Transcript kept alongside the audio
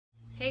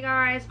Hey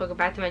guys, welcome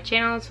back to my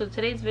channel. So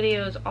today's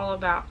video is all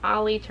about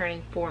Ollie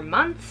turning 4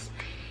 months.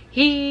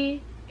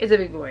 He is a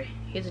big boy.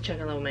 He's a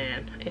chunky little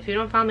man. If you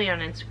don't follow me on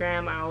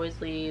Instagram, I always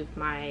leave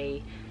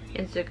my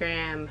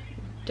Instagram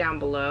down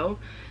below.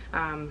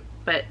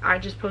 But I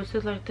just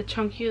posted like the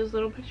chunkiest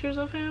little pictures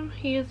of him.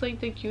 He is like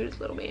the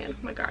cutest little man.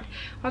 Oh my god.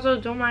 Also,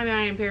 don't mind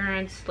my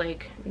appearance,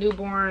 like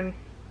newborn.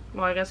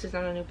 Well, I guess he's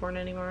not a newborn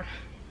anymore.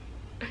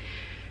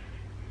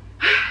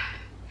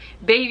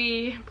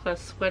 Baby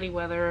plus sweaty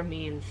weather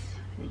means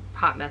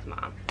hot mess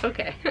mom.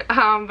 Okay. But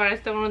I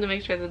still wanted to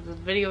make sure that this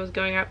video was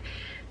going up.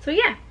 So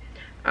yeah.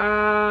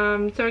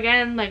 So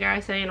again, like I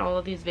say in all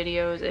of these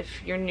videos, if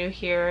you're new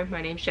here, my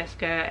name's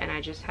Jessica and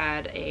I just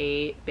had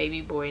a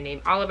baby boy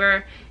named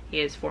Oliver. He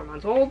is 4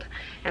 months old,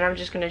 and I'm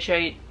just going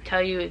to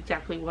tell you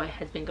exactly what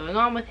has been going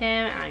on with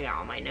him. And I got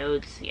all my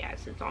notes.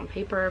 Yes, it's on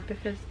paper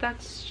because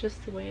that's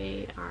just the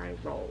way I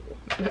roll.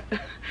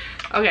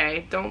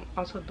 Okay, don't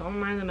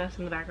mind the mess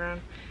in the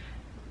background.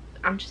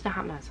 I'm just a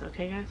hot mess,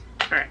 okay guys?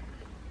 Alright.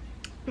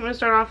 I'm gonna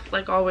start off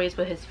like always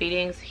with his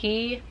feedings.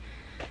 He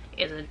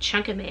is a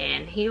chunky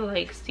man. He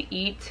likes to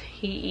eat.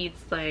 He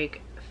eats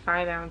like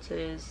 5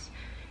 ounces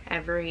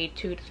every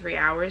 2 to 3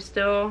 hours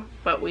still,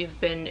 but we've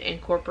been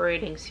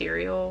incorporating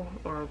cereal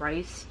or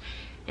rice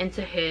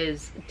into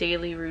his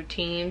daily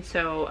routine.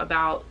 So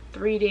about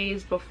 3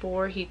 days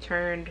before he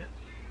turned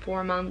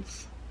 4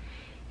 months,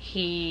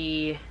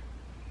 he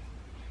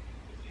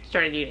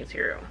started eating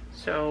cereal.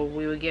 So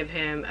we would give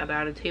him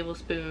about a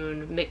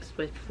tablespoon mixed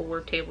with 4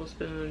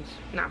 tablespoons,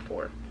 not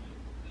 4,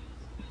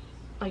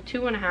 like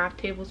 2.5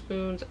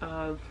 tablespoons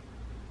of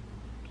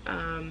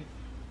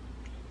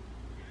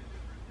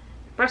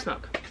breast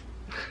milk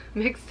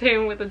mixed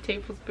in with a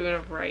tablespoon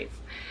of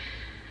rice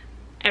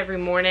every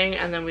morning,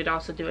 and then we'd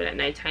also do it at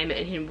nighttime,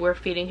 and we're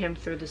feeding him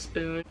through the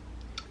spoon.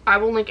 I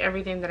will link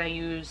everything that I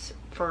use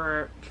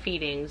for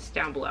feedings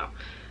down below.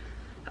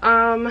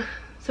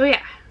 So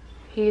yeah,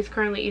 he's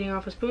currently eating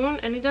off a spoon,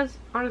 and he does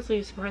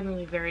honestly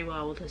surprisingly very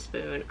well with a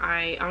spoon.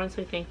 I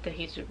honestly think that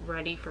he's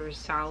ready for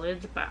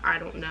solids, but I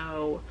don't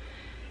know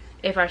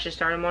if I should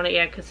start him on it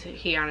yet because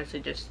he honestly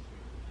just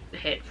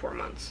hit 4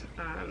 months.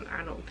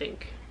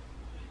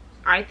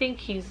 I think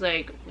he's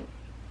like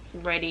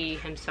ready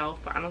himself,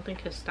 but I don't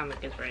think his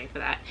stomach is ready for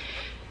that.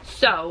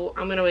 So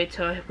I'm gonna wait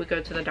till we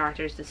go to the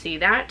doctors to see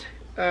that.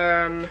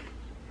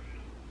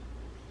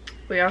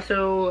 We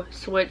also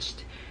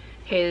switched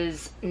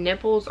his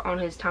nipples on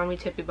his Tommy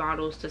Tippy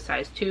bottles to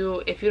size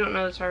 2. If you don't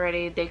know this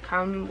already, they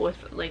come with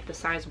like the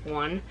size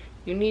 1.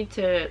 You need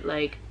to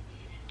like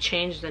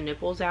change the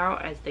nipples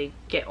out as they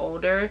get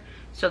older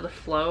so the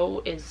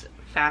flow is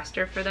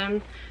faster for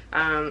them,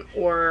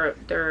 or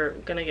they're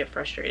gonna get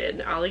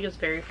frustrated. Ollie gets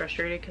very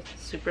frustrated because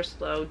it's super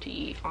slow to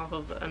eat off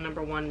of a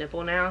number 1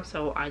 nipple now,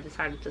 so I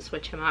decided to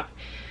switch him up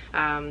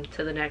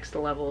to the next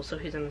level, so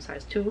he's in a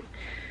size 2.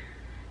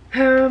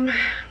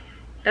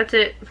 That's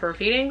it for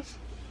feedings.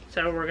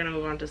 So we're gonna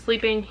move on to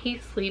sleeping. He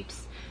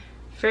sleeps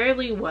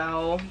fairly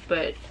well,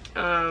 but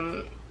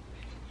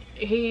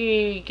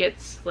he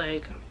gets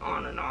like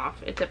on and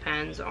off. It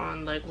depends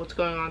on like what's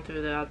going on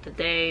throughout the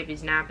day, if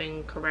he's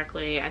napping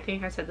correctly. I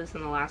think I said this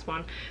in the last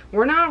one.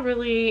 We're not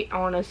really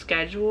on a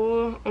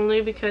schedule,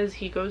 only because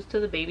he goes to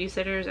the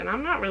babysitters, and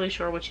I'm not really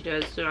sure what she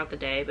does throughout the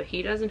day, but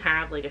he doesn't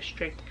have like a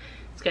strict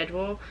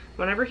schedule.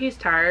 Whenever he's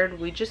tired,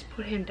 we just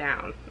put him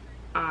down.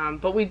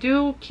 But we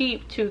do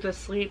keep to the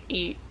sleep,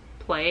 eat,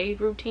 play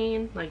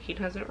routine. Like he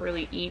doesn't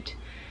really eat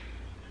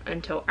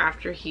until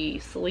after he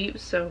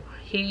sleeps, so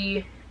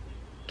he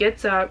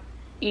gets up,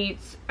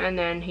 eats, and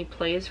then he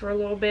plays for a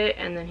little bit,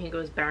 and then he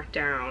goes back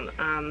down.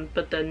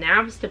 But the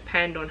naps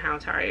depend on how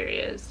tired he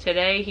is.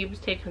 Today he was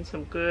taking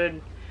some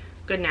good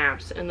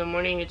naps. In the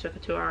morning he took a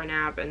 2-hour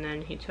nap, and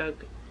then he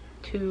took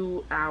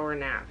 2-hour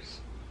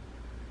naps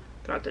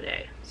throughout the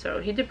day.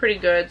 So he did pretty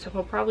good. So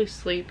he'll probably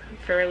sleep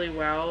fairly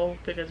well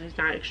because he's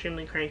not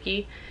extremely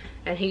cranky,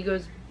 and he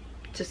goes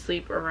to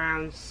sleep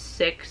around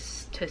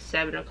 6 to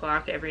 7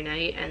 o'clock every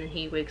night, and then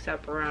he wakes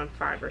up around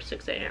 5 or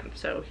 6 a.m.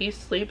 So he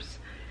sleeps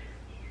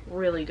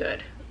really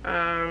good.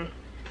 And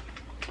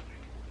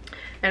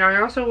I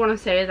also want to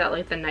say that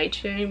like the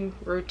nighttime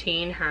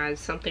routine has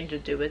something to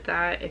do with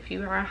that. If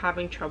you are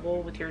having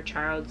trouble with your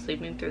child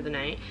sleeping through the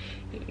night,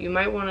 you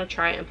might want to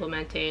try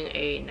implementing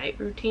a night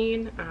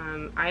routine.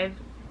 I've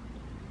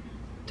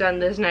done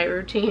this night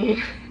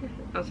routine.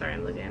 I'm sorry,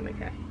 I'm looking at my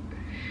cat.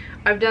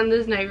 I've done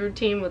this night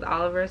routine with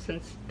Oliver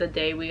since the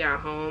day we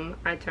got home.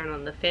 I turn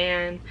on the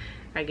fan,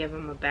 I give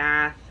him a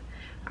bath,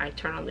 I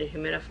turn on the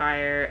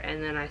humidifier,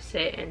 and then I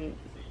sit and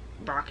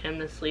rock him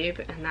to sleep,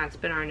 and that's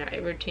been our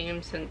night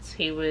routine since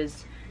he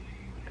was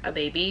a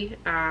baby.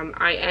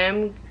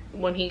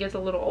 When he gets a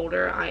little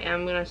older, I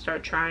am going to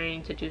start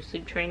trying to do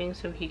sleep training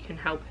so he can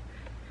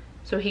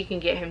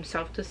get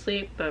himself to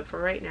sleep, but for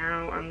right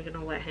now I'm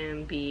gonna let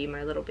him be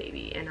my little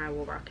baby and I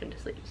will rock him to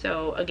sleep.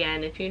 So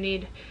again, if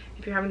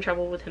you're having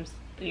trouble with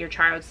your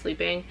child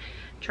sleeping,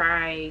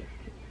 try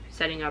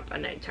setting up a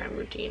nighttime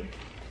routine.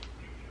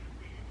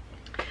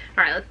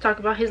 Alright, let's talk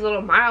about his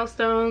little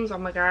milestones. Oh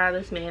my god,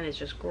 this man is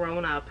just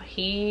grown up.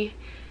 He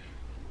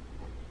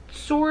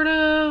Sort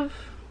of.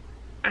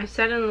 I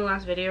said in the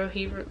last video,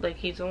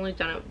 he's only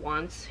done it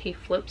once. He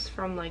flips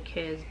from like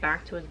his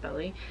back to his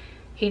belly.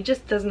 He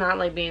just does not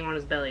like being on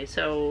his belly,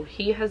 so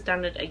he has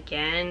done it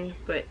again,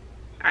 but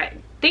I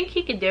think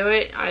he can do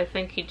it. I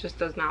think he just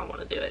does not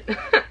want to do it.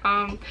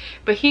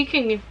 But he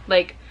can,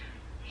 like,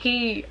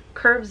 he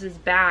curves his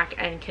back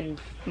and can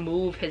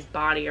move his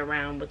body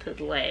around with his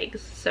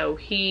legs, so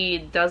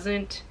he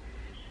doesn't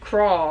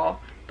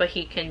crawl, but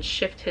he can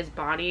shift his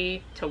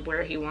body to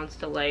where he wants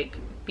to like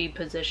be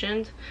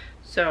positioned.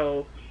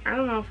 So I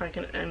don't know if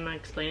am I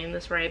explaining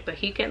this right, but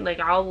he can, like,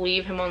 I'll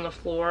leave him on the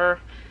floor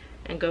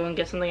and go and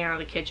get something out of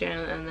the kitchen,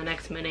 and the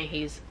next minute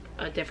he's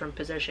a different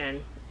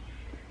position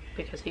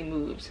because he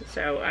moves.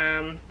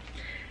 So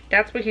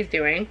that's what he's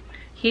doing.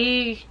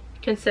 He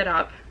can sit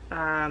up.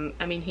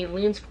 I mean, he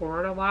leans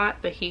forward a lot,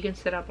 but he can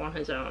sit up on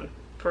his own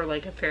for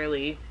like a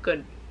fairly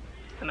good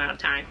amount of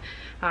time.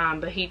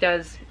 But he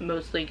does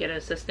mostly get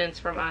assistance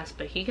from us,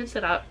 but he can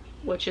sit up,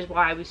 which is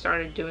why we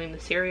started doing the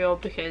cereal,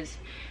 because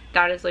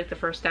that is like the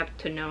first step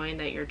to knowing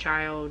that your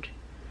child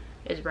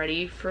is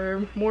ready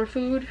for more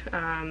food.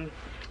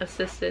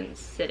 Assistance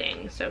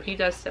sitting. So he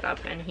does sit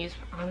up, and he's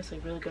honestly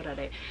really good at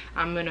it.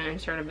 I'm gonna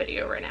insert a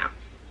video right now.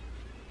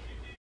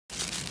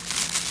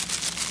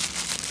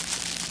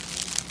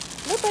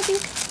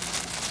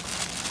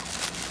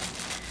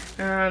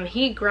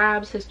 He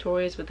grabs his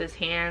toys with his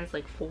hands,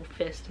 like full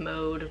fist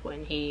mode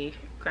when he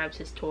grabs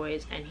his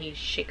toys, and he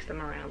shakes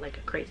them around like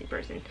a crazy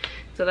person.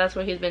 So that's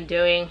what he's been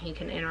doing. He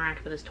can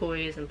interact with his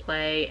toys and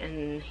play,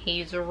 and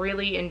he's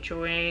really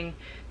enjoying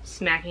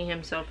smacking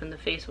himself in the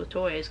face with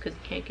toys because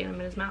he can't get them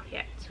in his mouth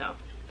yet. So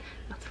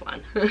that's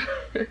fun.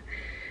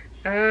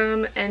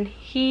 And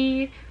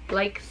he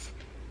likes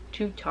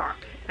to talk.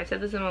 I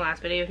said this in my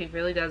last video, he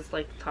really does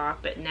like to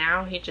talk, but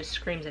now he just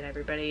screams at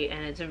everybody,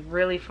 and it's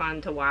really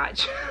fun to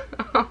watch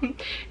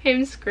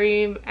him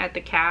scream at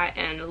the cat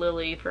and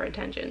Lillie for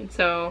attention.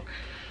 So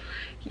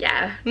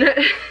yeah.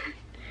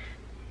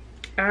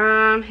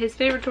 His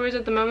favorite toys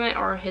at the moment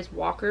are his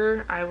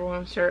walker. I will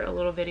insert a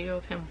little video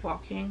of him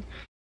walking.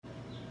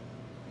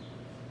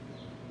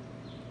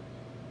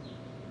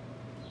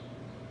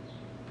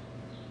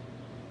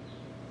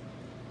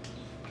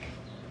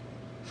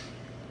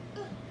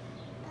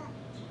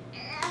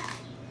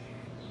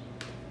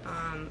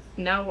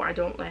 No, I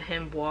don't let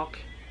him walk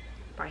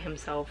by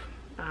himself.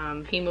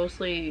 He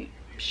mostly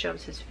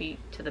shoves his feet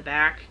to the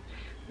back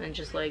and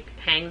just like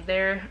hangs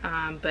there.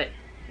 But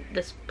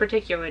this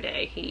particular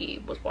day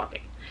he was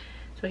walking.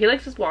 So he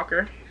likes his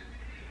walker.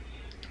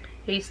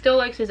 He still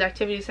likes his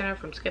activity center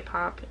from Skip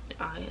Hop.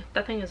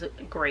 That thing is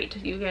great.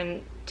 You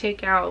can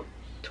take out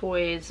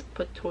toys,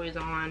 put toys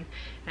on,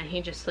 and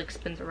he just like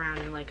spins around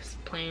and like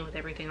playing with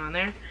everything on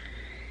there.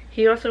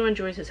 He also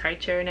enjoys his high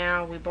chair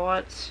now. We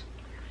bought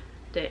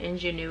the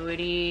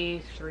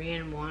Ingenuity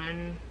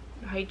 3-in-1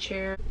 high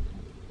chair.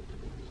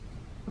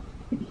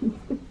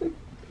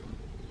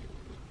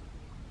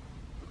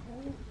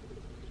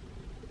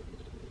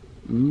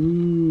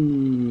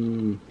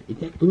 Is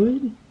that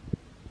good?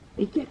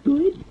 Is that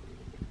good?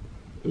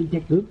 Is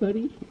that good,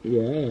 buddy?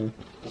 Yeah.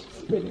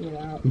 Spitting it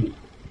out.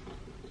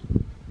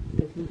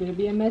 This is gonna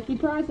be a messy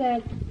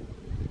process.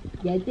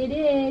 Yes, it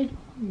is.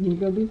 You're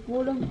gonna be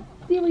full of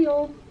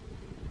cereal.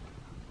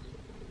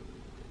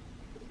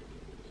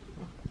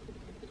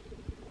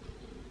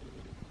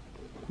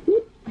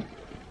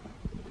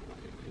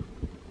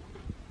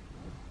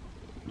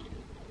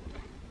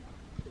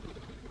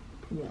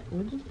 Yeah,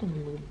 we're just gonna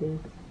move this.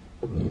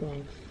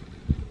 Thanks.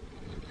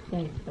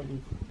 Thanks,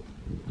 buddies.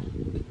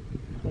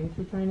 Thanks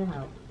for trying to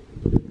help.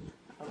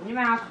 Open your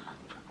mouth.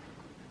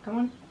 Come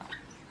on.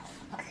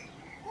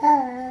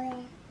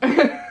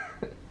 Here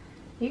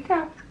you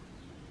go.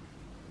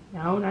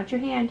 No, not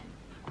your hand.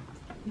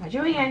 Not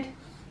your hand.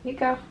 Here you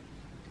go.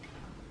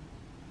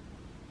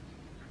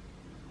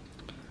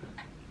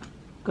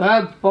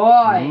 Good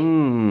boy.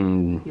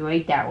 You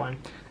ate that one.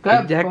 Good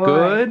boy. Is that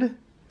good?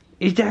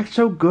 Is that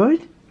so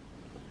good?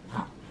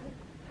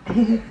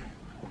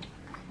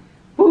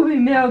 Booby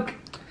milk.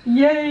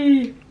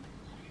 Yay.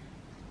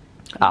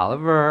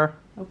 Oliver.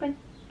 Open.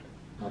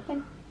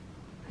 Open.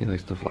 He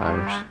likes the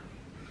flowers. Ah.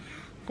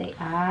 Say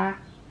ah.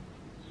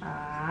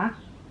 Ah.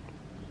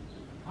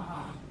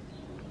 Oh.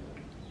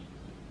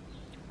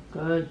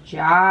 Good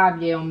job,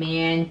 little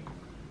man.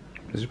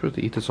 Is he supposed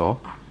to eat this all?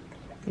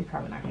 He's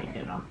probably not going to eat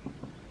it all.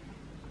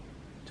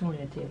 It's only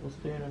a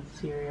tablespoon of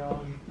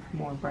cereal and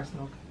more breast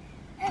milk.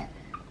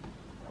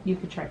 You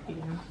could try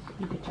feeding him.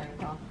 You could turn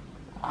it off.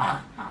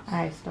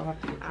 I still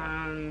have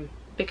to.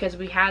 Because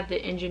we had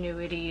the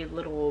Ingenuity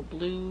little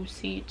blue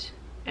seat,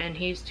 and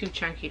he's too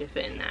chunky to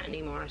fit in that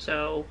anymore.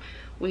 So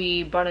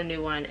we bought a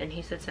new one, and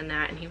he sits in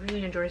that, and he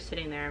really enjoys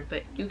sitting there.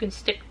 But you can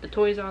stick the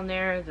toys on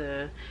there.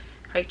 The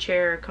high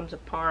chair comes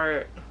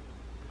apart,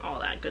 all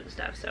that good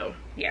stuff. So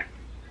yeah.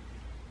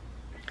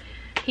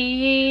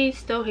 He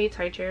still hates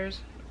high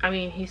chairs. I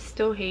mean, he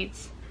still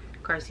hates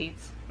car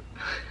seats.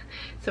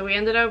 So we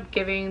ended up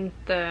giving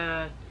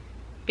the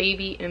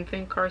baby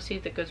infant car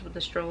seat that goes with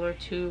the stroller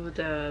to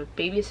the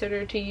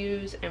babysitter to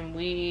use, and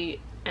we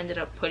ended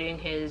up putting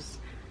his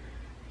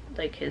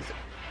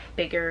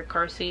bigger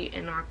car seat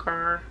in our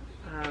car,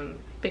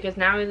 because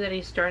now that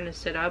he's starting to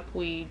sit up,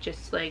 we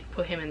just like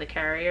put him in the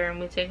carrier and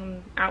we take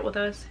him out with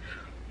us.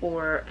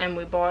 And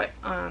we bought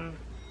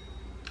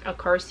a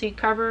car seat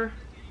cover,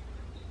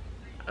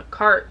 a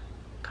cart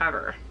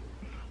cover.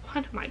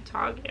 What am I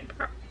talking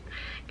about?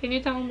 Can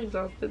you tell I'm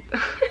exhausted?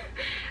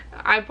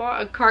 I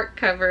bought a cart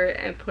cover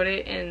and put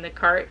it in the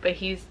cart, but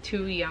he's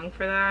too young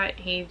for that.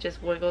 He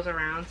just wiggles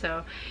around,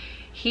 so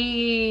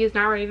he is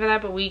not ready for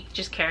that, but we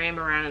just carry him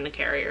around in the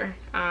carrier.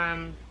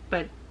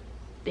 But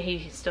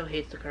he still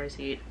hates the car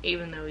seat,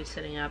 even though he's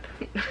sitting up.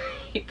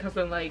 He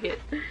doesn't like it.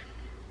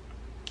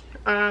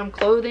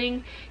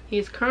 Clothing,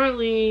 he's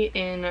currently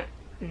in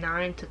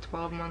 9 to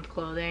 12 month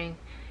clothing.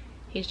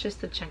 He's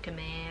just a chunky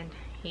man.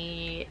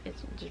 He is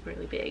just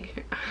really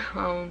big.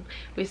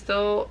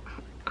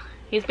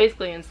 He's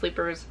basically in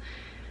sleepers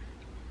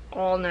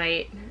all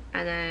night,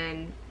 and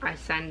then I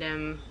send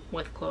him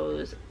with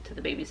clothes to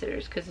the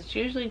babysitters because it's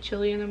usually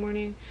chilly in the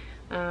morning.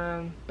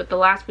 But the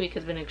last week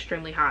has been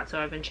extremely hot, so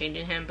I've been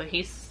changing him, but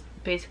he's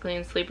basically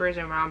in sleepers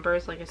and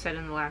rompers, like I said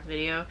in the last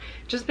video,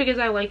 just because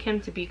I like him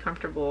to be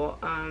comfortable.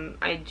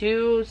 I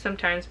do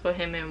sometimes put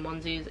him in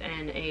onesies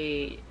and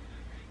a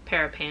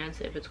pair of pants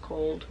if it's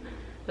cold,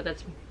 but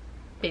that's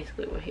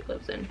basically what he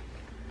lives in.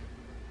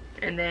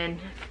 And then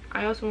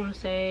I also want to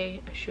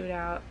say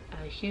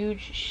a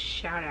huge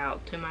shout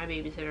out to my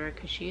babysitter,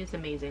 because she is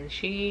amazing.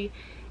 She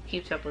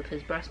keeps up with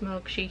his breast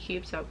milk, she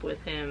keeps up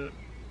with him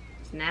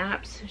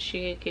naps,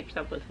 she keeps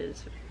up with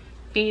his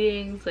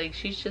feedings. Like,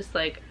 she's just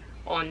like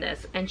on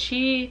this, and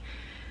she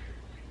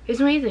is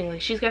amazing.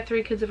 Like, she's got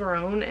 3 kids of her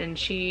own, and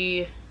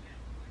she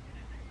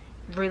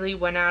really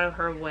went out of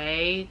her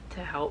way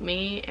to help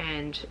me,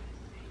 and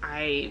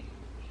I'm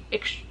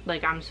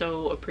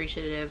so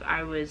appreciative.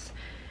 I'm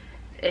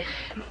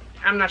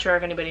not sure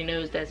if anybody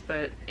knows this,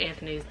 but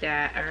Anthony's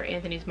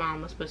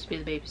mom was supposed to be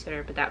the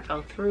babysitter, but that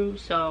fell through,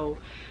 so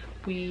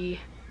we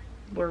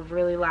were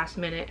really last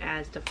minute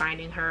as to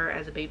finding her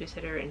as a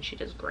babysitter, and she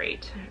does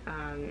great.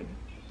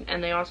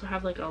 And they also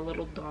have like a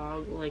little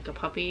dog, like a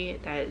puppy,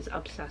 that is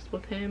obsessed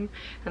with him,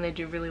 and they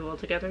do really well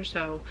together.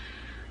 So,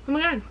 oh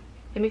my god,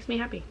 it makes me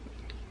happy.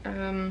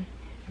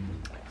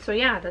 So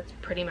yeah, that's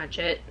pretty much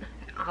it.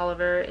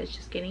 Oliver is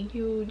just getting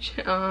huge.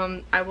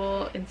 I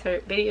will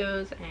insert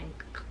videos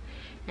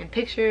and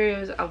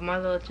pictures of my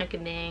little chunky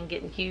man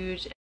getting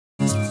huge.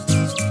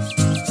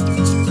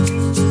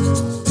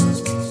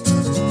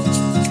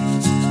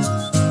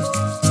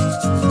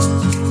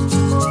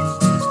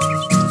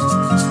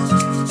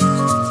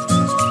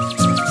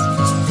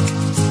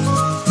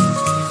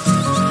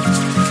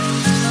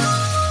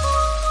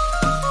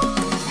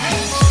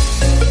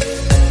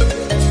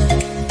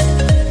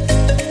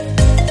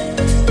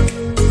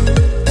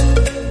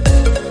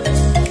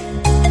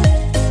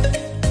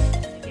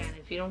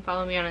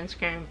 Follow me on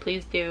Instagram,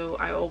 please do.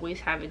 I always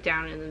have it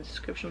down in the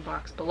description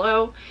box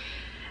below.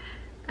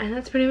 And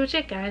that's pretty much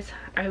it, guys.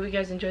 I hope you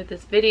guys enjoyed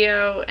this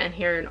video and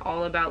hearing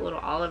all about little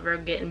Oliver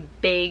getting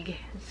big.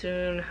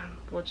 Soon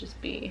we'll just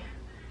be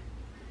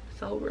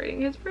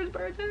celebrating his first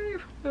birthday.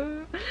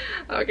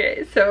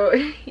 Okay, so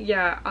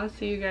yeah, I'll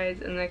see you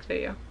guys in the next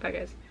video. Bye,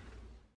 guys.